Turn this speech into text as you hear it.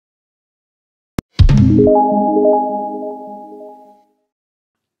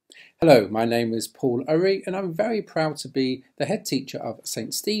Hello, my name is Paul Urry and I'm very proud to be the head teacher of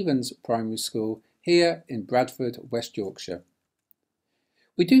St Stephen's Primary School here in Bradford, West Yorkshire.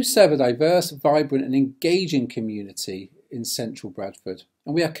 We do serve a diverse, vibrant and engaging community in central Bradford,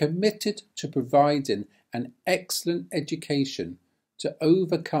 and we are committed to providing an excellent education to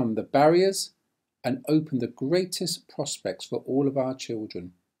overcome the barriers and open the greatest prospects for all of our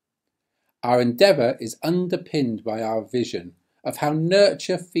children. Our endeavour is underpinned by our vision of how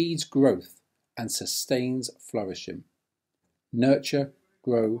nurture feeds growth and sustains flourishing. Nurture,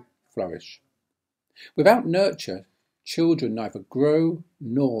 grow, flourish. Without nurture, children neither grow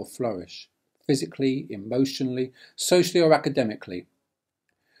nor flourish, physically, emotionally, socially or academically.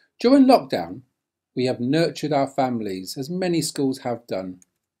 During lockdown, we have nurtured our families as many schools have done.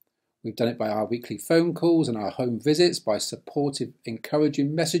 We've done it by our weekly phone calls and our home visits, by supportive,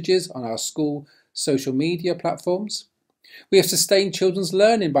 encouraging messages on our school social media platforms. We have sustained children's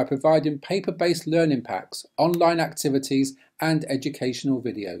learning by providing paper-based learning packs, online activities and educational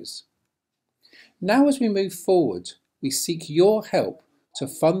videos. Now as we move forward, we seek your help to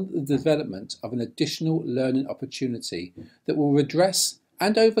fund the development of an additional learning opportunity that will redress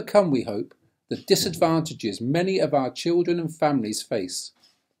and overcome, we hope, the disadvantages many of our children and families face.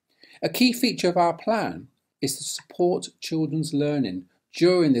 A key feature of our plan is to support children's learning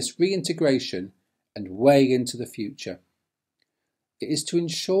during this reintegration and way into the future. It is to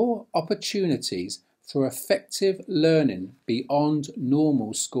ensure opportunities for effective learning beyond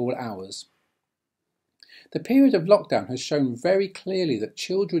normal school hours. The period of lockdown has shown very clearly that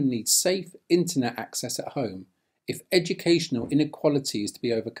children need safe internet access at home if educational inequality is to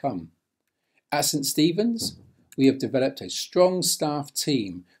be overcome. At St Stephen's, we have developed a strong staff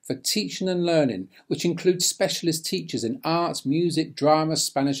team for teaching and learning, which includes specialist teachers in arts, music, drama,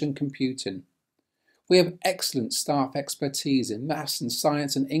 Spanish and computing. We have excellent staff expertise in maths and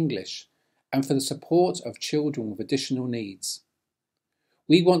science and English, and for the support of children with additional needs.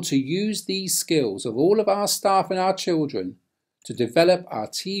 We want to use these skills of all of our staff and our children to develop our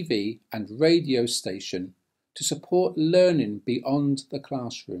TV and radio station to support learning beyond the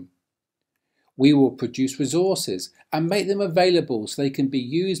classroom. We will produce resources and make them available so they can be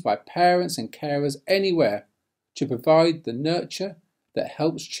used by parents and carers anywhere to provide the nurture that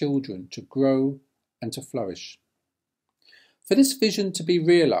helps children to grow and to flourish. For this vision to be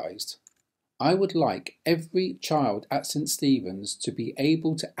realised, I would like every child at St Stephen's to be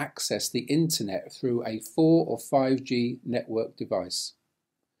able to access the internet through a 4 or 5G network device.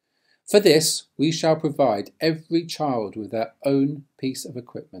 For this, we shall provide every child with their own piece of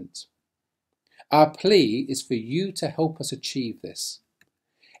equipment. Our plea is for you to help us achieve this.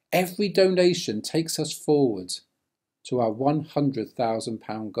 Every donation takes us forward to our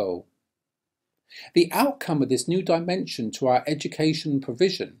 £100,000 goal. The outcome of this new dimension to our education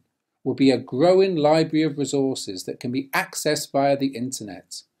provision will be a growing library of resources that can be accessed via the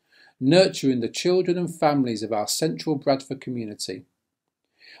internet, nurturing the children and families of our central Bradford community.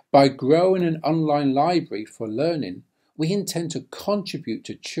 By growing an online library for learning, we intend to contribute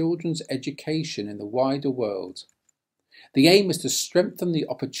to children's education in the wider world. The aim is to strengthen the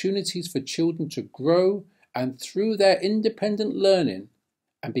opportunities for children to grow and through their independent learning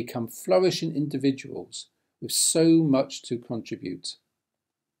and become flourishing individuals with so much to contribute.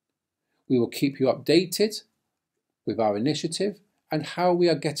 We will keep you updated with our initiative and how we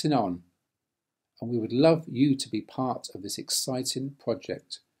are getting on, and we would love you to be part of this exciting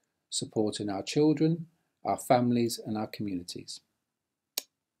project, supporting our children, our families and our communities.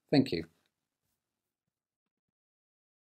 Thank you.